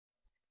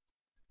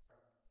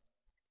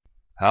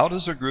How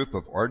does a group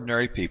of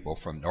ordinary people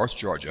from North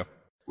Georgia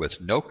with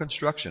no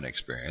construction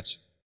experience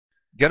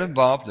get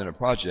involved in a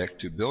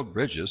project to build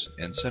bridges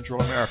in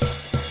Central America?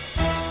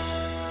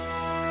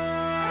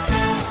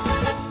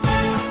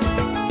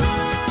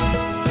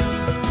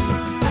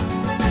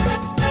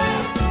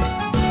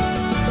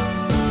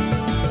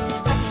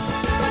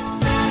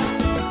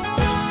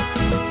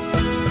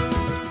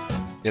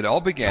 It all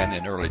began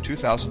in early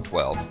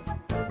 2012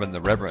 when the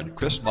Reverend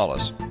Chris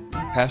Mullis,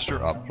 pastor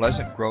of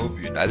Pleasant Grove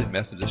United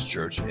Methodist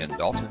Church in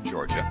Dalton,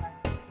 Georgia,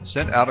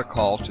 sent out a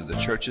call to the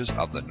churches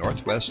of the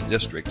Northwest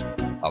District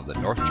of the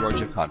North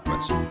Georgia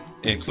Conference,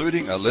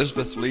 including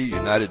Elizabeth Lee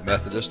United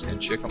Methodist in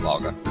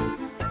Chickamauga,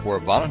 for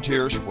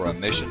volunteers for a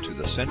mission to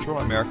the Central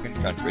American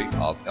country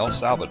of El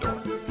Salvador.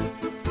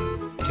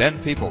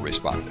 10 people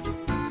responded.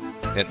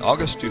 In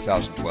August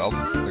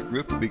 2012, the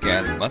group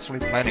began monthly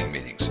planning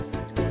meetings.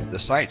 The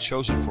site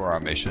chosen for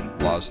our mission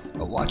was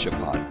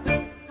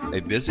Ahuachapán, a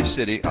busy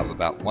city of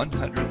about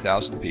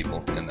 100,000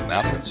 people in the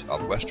mountains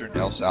of western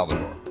El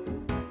Salvador.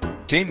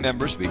 Team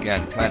members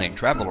began planning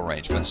travel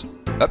arrangements,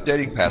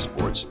 updating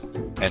passports,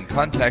 and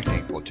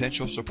contacting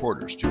potential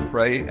supporters to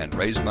pray and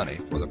raise money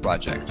for the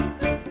project.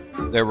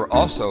 There were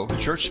also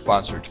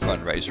church-sponsored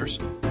fundraisers,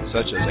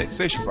 such as a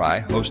fish fry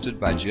hosted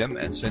by Jim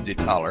and Cindy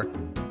Toller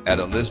at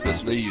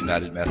Elizabeth Lee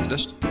United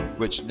Methodist,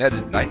 which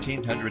netted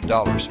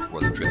 $1,900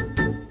 for the trip.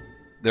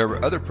 There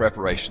were other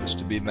preparations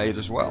to be made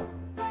as well.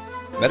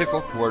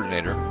 Medical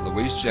coordinator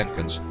Louise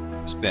Jenkins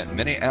spent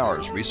many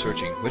hours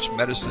researching which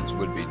medicines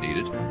would be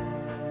needed,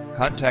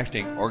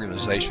 contacting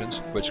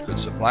organizations which could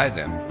supply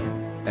them,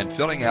 and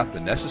filling out the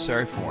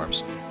necessary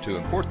forms to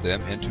import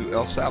them into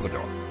El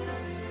Salvador.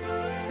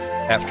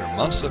 After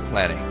months of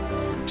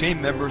planning,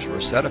 team members were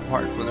set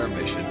apart for their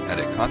mission at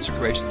a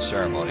consecration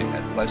ceremony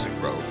at Pleasant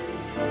Grove,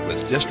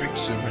 with District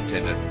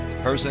Superintendent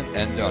Herzen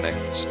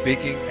Andone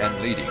speaking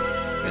and leading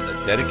in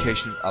the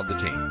dedication of the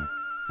team.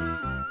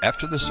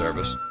 After the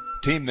service,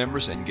 team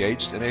members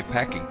engaged in a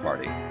packing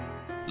party,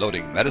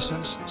 loading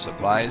medicines,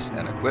 supplies,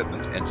 and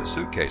equipment into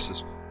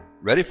suitcases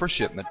ready for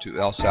shipment to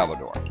El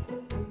Salvador.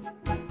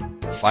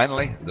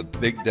 Finally, the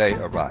big day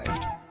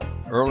arrived,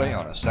 early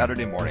on a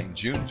Saturday morning,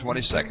 June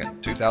 22,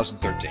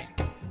 2013.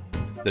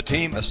 The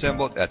team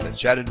assembled at the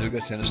Chattanooga,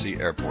 Tennessee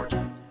airport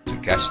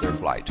to catch their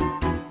flight.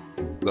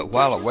 But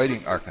while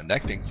awaiting our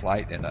connecting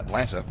flight in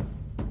Atlanta,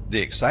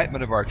 the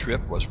excitement of our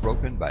trip was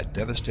broken by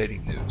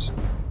devastating news.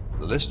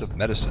 The list of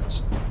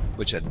medicines,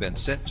 which had been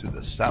sent to the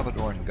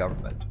Salvadoran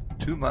government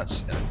 2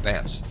 months in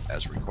advance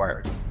as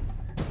required,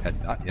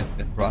 had not yet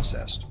been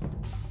processed.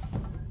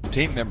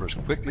 Team members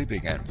quickly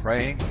began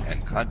praying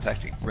and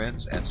contacting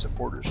friends and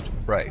supporters to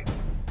pray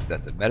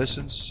that the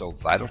medicines so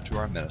vital to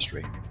our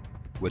ministry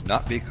would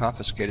not be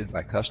confiscated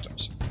by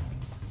customs.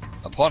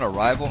 Upon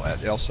arrival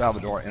at El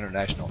Salvador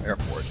International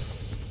Airport,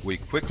 we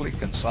quickly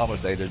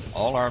consolidated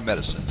all our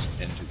medicines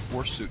into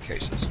 4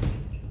 suitcases,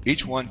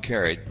 each one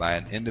carried by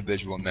an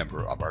individual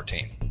member of our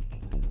team.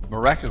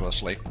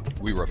 Miraculously,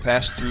 we were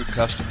passed through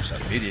customs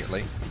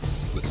immediately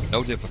with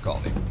no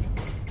difficulty.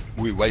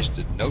 We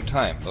wasted no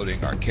time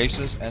loading our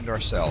cases and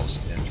ourselves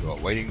into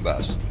a waiting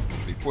bus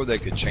before they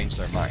could change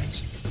their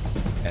minds,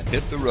 and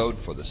hit the road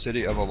for the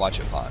city of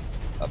Ahuachapán,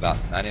 about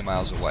 90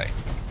 miles away.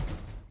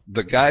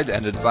 The guide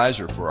and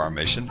advisor for our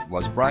mission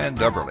was Brian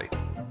Duberly,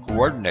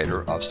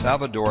 coordinator of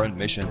Salvadoran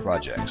mission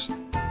projects.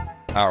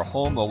 Our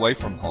home away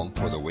from home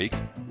for the week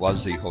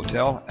was the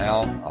Hotel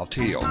Al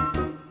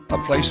Altillo, a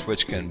place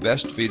which can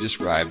best be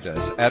described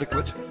as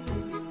adequate,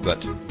 but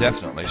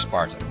definitely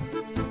Spartan.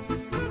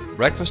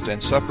 Breakfast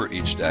and supper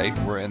each day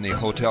were in the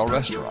hotel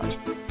restaurant,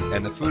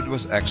 and the food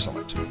was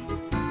excellent.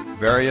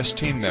 Various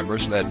team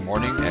members led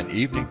morning and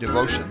evening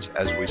devotions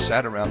as we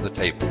sat around the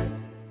table.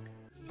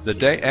 The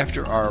day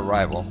after our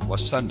arrival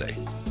was Sunday,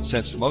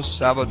 since most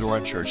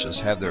Salvadoran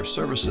churches have their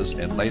services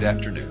in late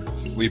afternoon.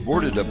 We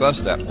boarded a bus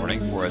that morning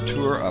for a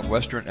tour of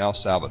western El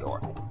Salvador.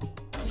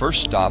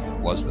 First stop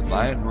was the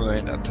Mayan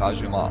ruin of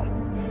Tajumal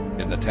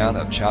in the town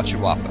of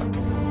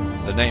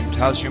Chalchihuapa. The name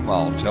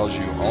Tajumal tells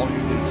you all you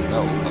need to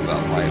know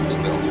about why it was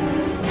built.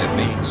 It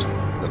means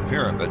the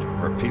pyramid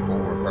where people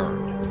were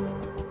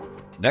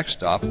burned. Next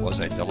stop was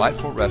a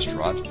delightful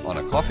restaurant on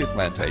a coffee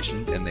plantation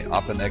in the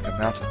Apanega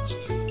Mountains.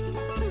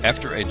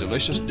 After a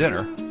delicious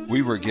dinner,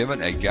 we were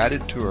given a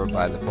guided tour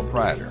by the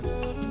proprietor,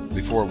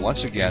 before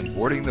once again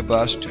boarding the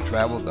bus to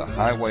travel the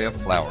highway of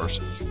flowers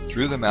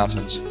through the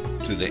mountains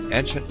to the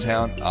ancient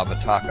town of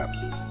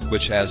Ataca,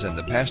 which has in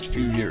the past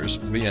few years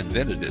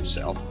reinvented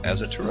itself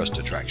as a tourist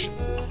attraction.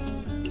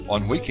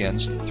 On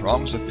weekends,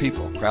 throngs of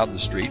people crowd the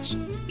streets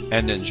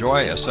and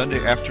enjoy a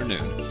Sunday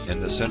afternoon in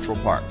the Central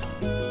Park.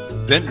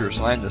 Vendors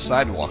line the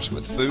sidewalks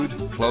with food,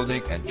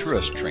 clothing, and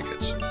tourist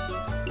trinkets,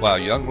 while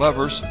young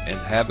lovers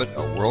inhabit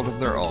a world of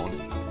their own,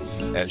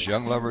 as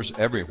young lovers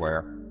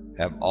everywhere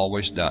have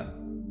always done.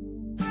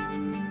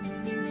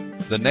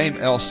 The name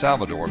El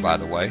Salvador, by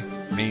the way,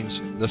 means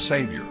the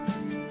Savior.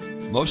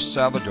 Most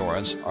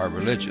Salvadorans are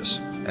religious,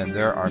 and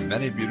there are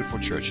many beautiful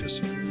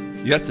churches.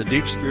 Yet the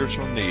deep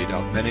spiritual need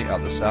of many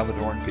of the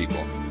Salvadoran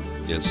people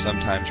is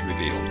sometimes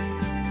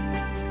revealed.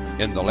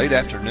 In the late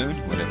afternoon,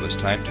 when it was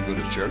time to go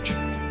to church,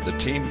 the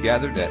team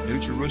gathered at New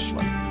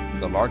Jerusalem,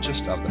 the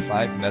largest of the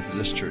 5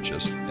 Methodist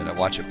churches in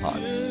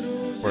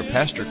Ahuachapán, where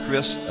Pastor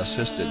Chris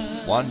assisted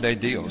Juan de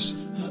Dios,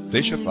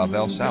 Bishop of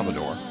El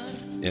Salvador,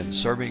 in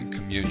serving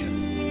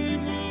communion.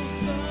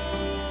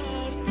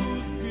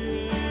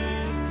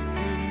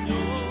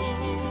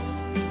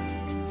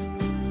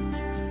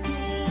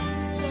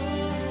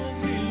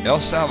 El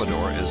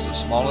Salvador is the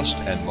smallest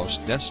and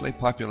most densely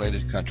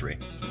populated country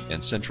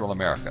in Central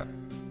America.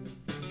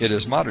 It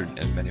is modern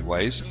in many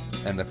ways,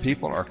 and the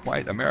people are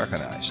quite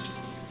Americanized.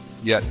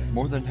 Yet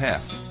more than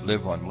half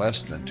live on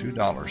less than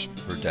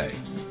 $2 per day.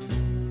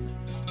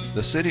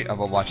 The city of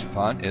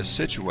Ahuachapán is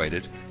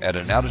situated at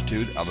an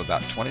altitude of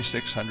about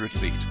 2,600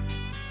 feet,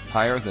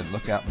 higher than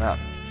Lookout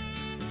Mountain,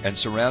 and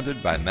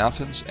surrounded by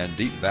mountains and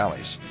deep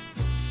valleys.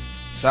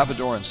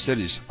 Salvadoran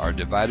cities are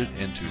divided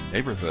into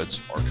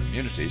neighborhoods or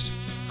communities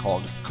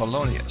called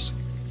colonias.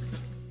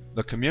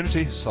 The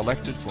community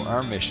selected for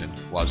our mission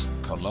was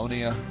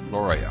Colonia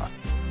Gloria,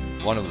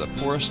 one of the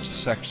poorest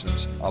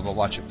sections of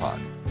Ahuachapán.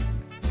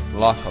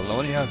 La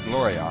Colonia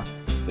Gloria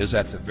is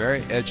at the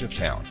very edge of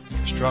town,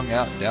 strung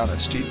out down a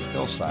steep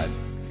hillside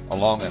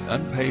along an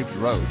unpaved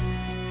road,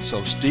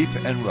 so steep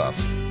and rough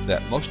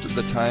that most of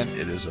the time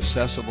it is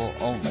accessible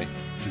only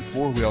to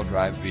 4-wheel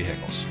drive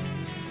vehicles.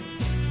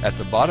 At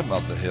the bottom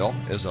of the hill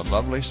is a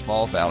lovely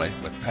small valley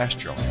with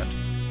pasture land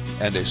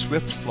and a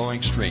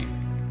swift-flowing stream,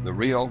 the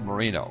Rio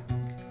Moreno,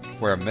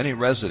 where many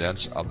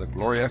residents of the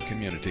Gloria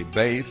community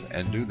bathe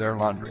and do their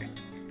laundry.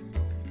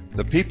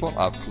 The people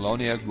of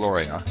Colonia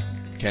Gloria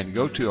can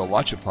go to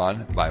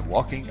Ahuachapán by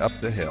walking up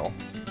the hill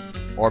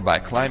or by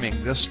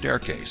climbing this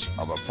staircase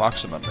of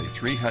approximately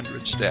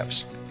 300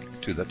 steps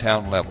to the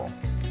town level.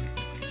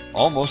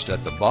 Almost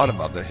at the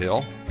bottom of the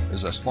hill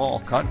is a small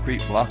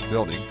concrete block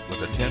building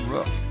with a tin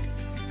roof,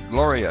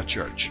 Gloria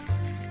Church,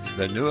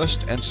 the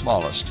newest and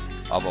smallest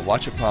of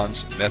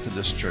Ahuachapán's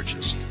Methodist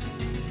churches.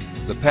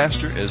 The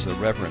pastor is the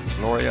Reverend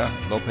Gloria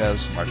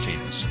Lopez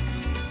Martinez.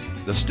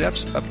 The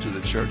steps up to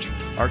the church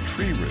are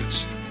tree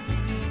roots,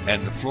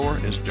 and the floor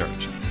is dirt.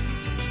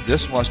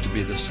 This was to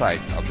be the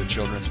site of the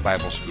children's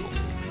Bible school.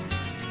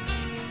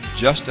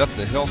 Just up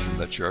the hill from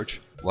the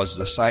church was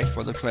the site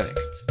for the clinic,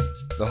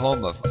 the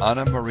home of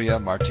Ana Maria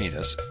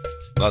Martinez,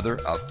 mother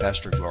of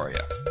Pastor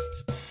Gloria.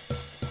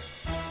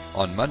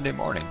 On Monday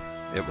morning,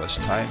 it was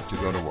time to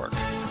go to work.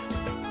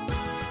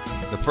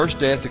 The first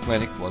day at the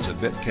clinic was a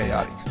bit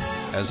chaotic,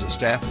 as the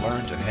staff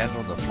learned to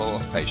handle the flow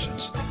of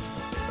patients,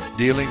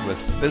 dealing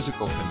with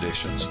physical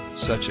conditions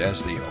such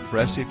as the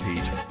oppressive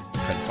heat,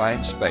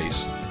 confined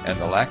space, and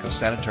the lack of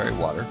sanitary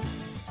water,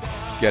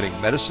 getting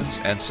medicines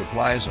and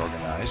supplies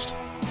organized,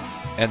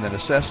 and the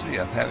necessity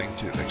of having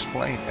to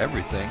explain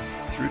everything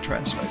through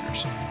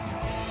translators.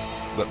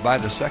 But by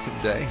the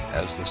second day,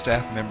 as the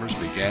staff members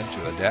began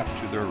to adapt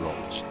to their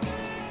roles,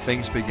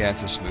 things began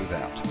to smooth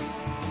out.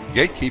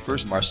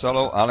 Gatekeepers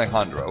Marcelo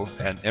Alejandro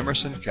and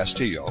Emerson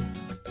Castillo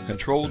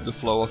controlled the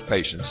flow of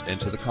patients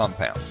into the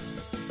compound.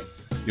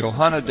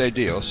 Johanna de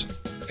Dios,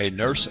 a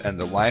nurse and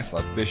the wife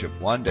of Bishop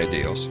Juan de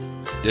Dios,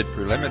 did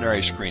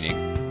preliminary screening,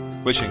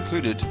 which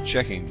included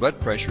checking blood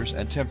pressures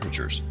and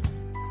temperatures.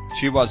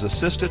 She was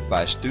assisted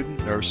by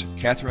student nurse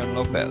Catherine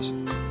Lopez,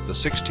 the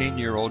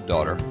 16-year-old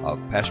daughter of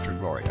Pastor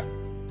Gloria.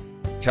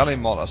 Kelly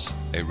Mullis,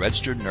 a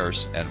registered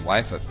nurse and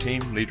wife of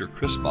team leader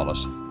Chris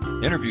Mullis,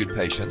 interviewed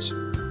patients,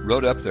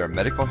 wrote up their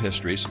medical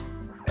histories,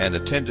 and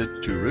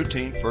attended to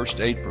routine first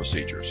aid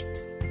procedures.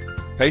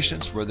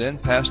 Patients were then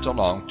passed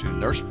along to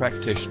nurse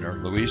practitioner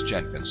Louise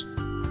Jenkins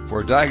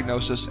for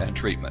diagnosis and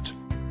treatment.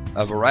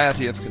 A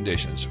variety of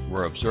conditions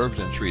were observed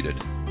and treated,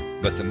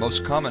 but the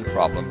most common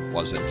problem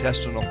was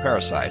intestinal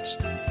parasites,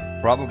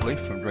 probably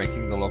from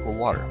drinking the local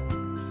water.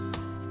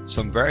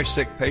 Some very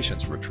sick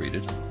patients were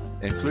treated,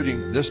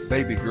 including this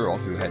baby girl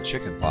who had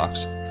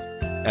chickenpox,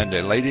 and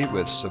a lady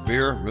with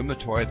severe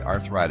rheumatoid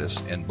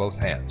arthritis in both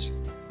hands.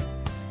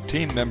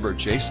 Team member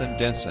Jason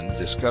Denson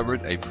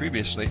discovered a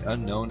previously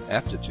unknown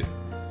aptitude,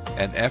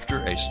 and after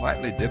a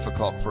slightly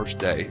difficult first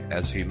day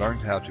as he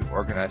learned how to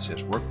organize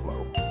his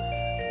workflow,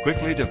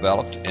 quickly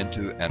developed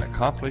into an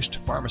accomplished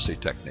pharmacy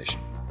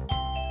technician.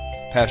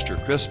 Pastor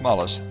Chris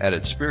Mullis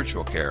added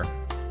spiritual care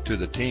to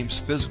the team's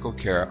physical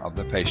care of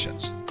the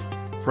patients,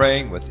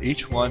 praying with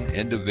each one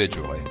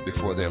individually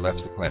before they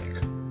left the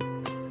clinic.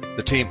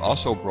 The team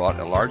also brought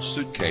a large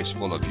suitcase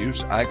full of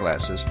used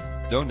eyeglasses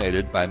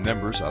donated by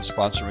members of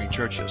sponsoring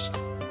churches,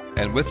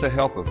 and with the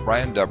help of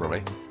Brian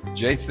Dubberly,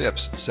 Jay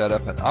Phipps set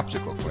up an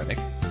optical clinic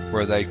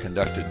where they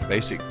conducted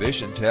basic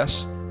vision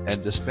tests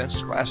and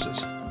dispensed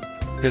glasses.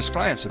 His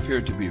clients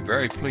appeared to be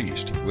very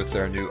pleased with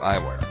their new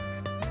eyewear.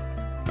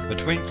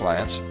 Between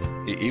clients,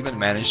 he even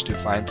managed to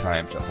find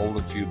time to hold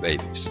a few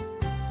babies.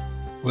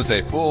 With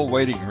a full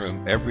waiting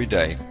room every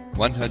day,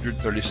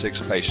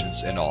 136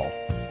 patients in all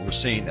were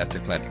seen at the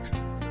clinic,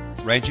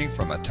 ranging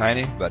from a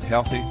tiny but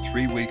healthy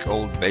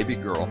 3-week-old baby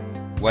girl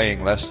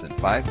weighing less than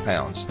 5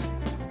 pounds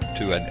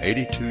to an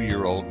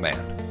 82-year-old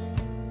man.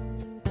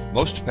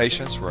 Most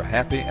patients were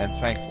happy and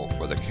thankful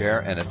for the care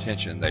and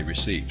attention they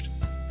received.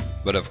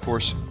 But of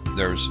course,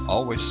 there's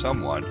always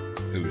someone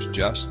who's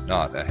just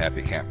not a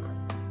happy camper.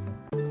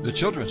 The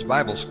Children's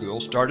Bible School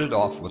started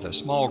off with a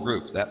small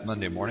group that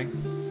Monday morning,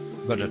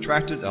 but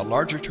attracted a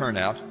larger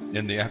turnout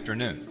in the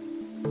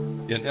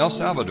afternoon. In El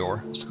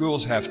Salvador,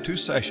 schools have 2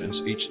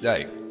 sessions each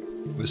day,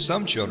 with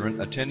some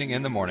children attending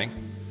in the morning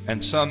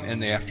and some in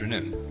the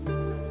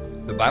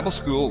afternoon. The Bible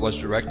school was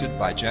directed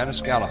by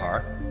Janice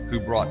Gallagher, who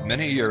brought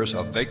many years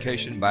of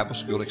vacation Bible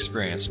school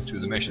experience to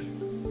the mission.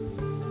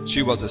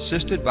 She was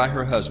assisted by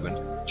her husband,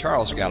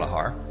 Charles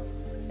Gallagher,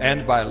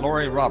 and by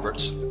Lori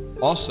Roberts,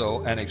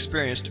 also an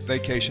experienced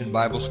vacation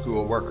Bible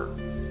school worker.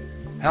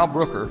 Hal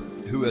Brooker,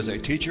 who is a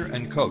teacher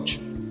and coach,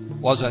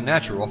 was a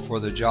natural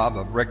for the job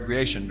of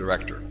recreation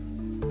director.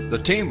 The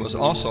team was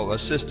also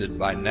assisted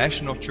by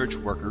national church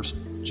workers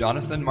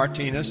Jonathan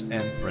Martinez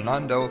and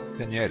Fernando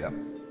Pineda,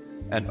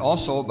 and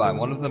also by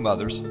one of the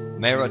mothers,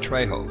 Mayra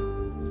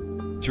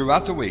Trejo.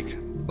 Throughout the week,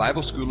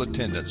 Bible school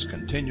attendance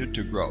continued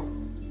to grow.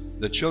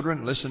 The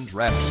children listened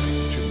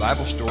rapidly to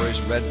Bible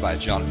stories read by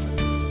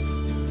Jonathan.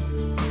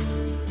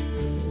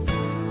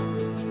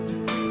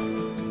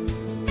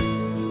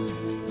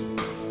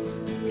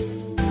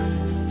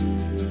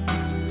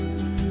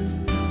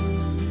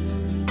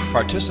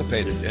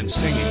 Participated in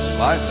singing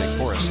lively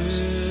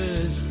choruses.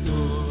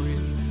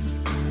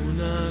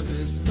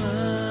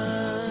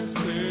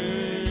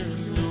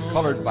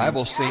 Colored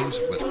Bible scenes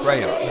with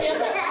crayons.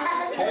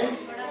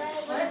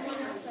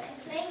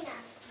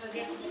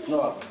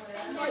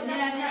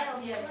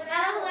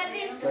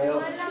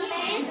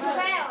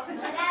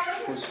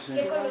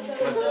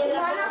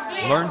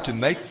 Learned to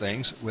make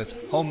things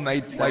with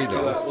homemade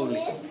Play-Doh.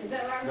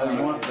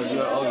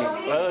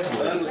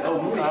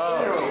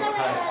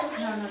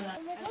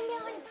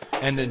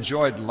 And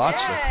enjoyed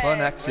lots of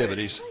fun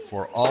activities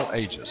for all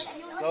ages,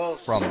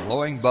 from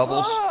blowing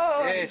bubbles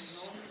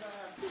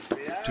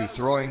to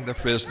throwing the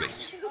frisbee,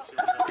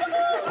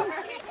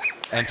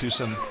 and to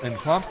some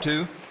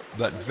impromptu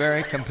but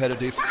very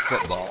competitive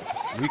football.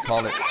 We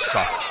call it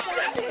soccer.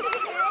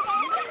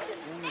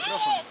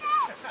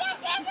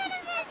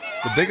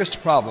 The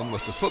biggest problem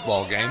with the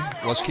football game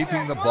was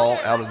keeping the ball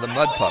out of the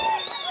mud puddle,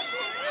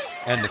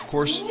 and of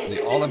course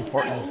the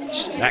all-important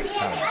snack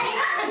time.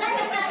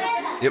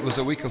 It was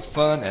a week of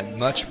fun and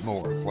much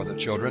more for the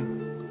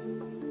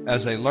children,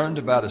 as they learned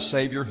about a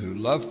Savior who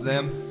loved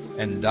them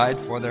and died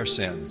for their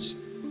sins,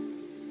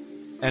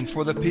 and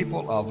for the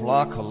people of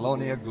La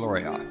Colonia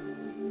Gloria,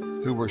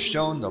 who were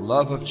shown the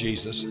love of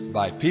Jesus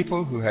by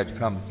people who had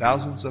come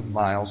thousands of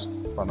miles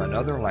from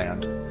another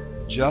land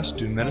just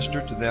to minister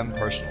to them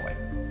personally.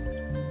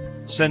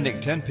 Sending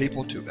 10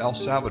 people to El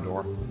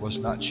Salvador was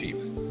not cheap.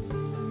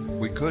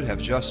 We could have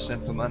just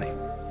sent the money.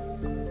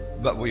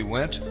 But we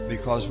went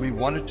because we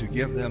wanted to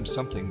give them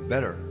something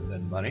better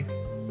than money.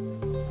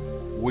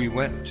 We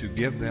went to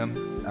give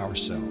them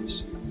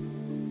ourselves.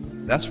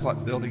 That's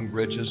what building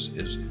bridges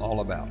is all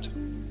about.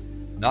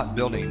 Not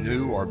building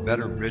new or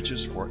better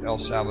bridges for El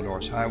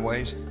Salvador's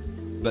highways,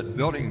 but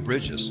building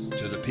bridges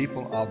to the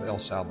people of El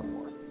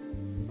Salvador,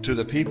 to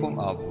the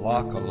people of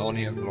La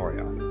Colonia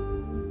Gloria,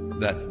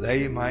 that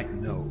they might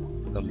know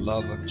the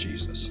love of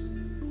Jesus.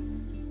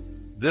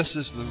 This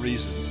is the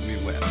reason we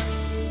went.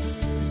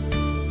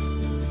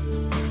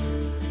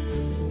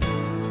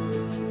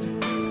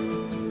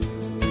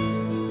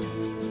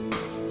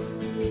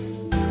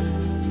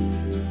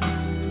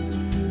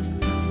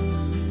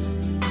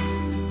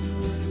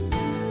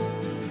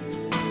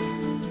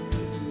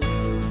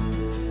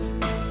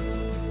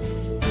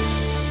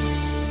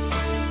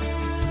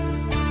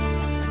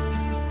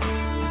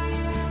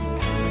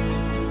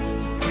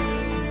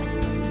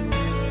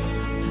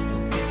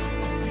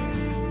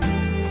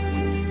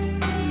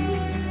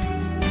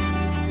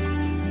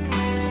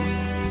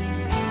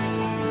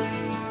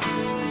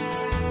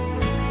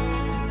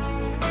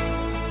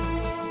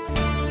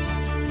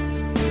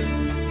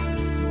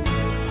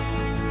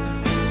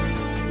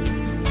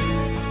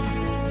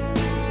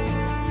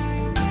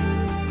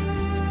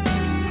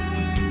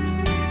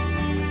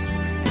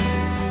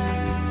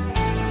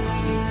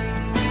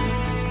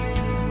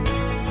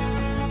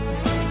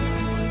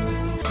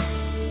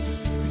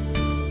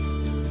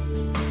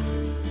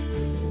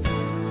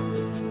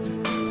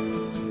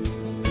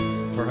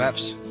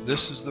 Perhaps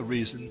this is the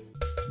reason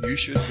you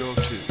should go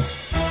too.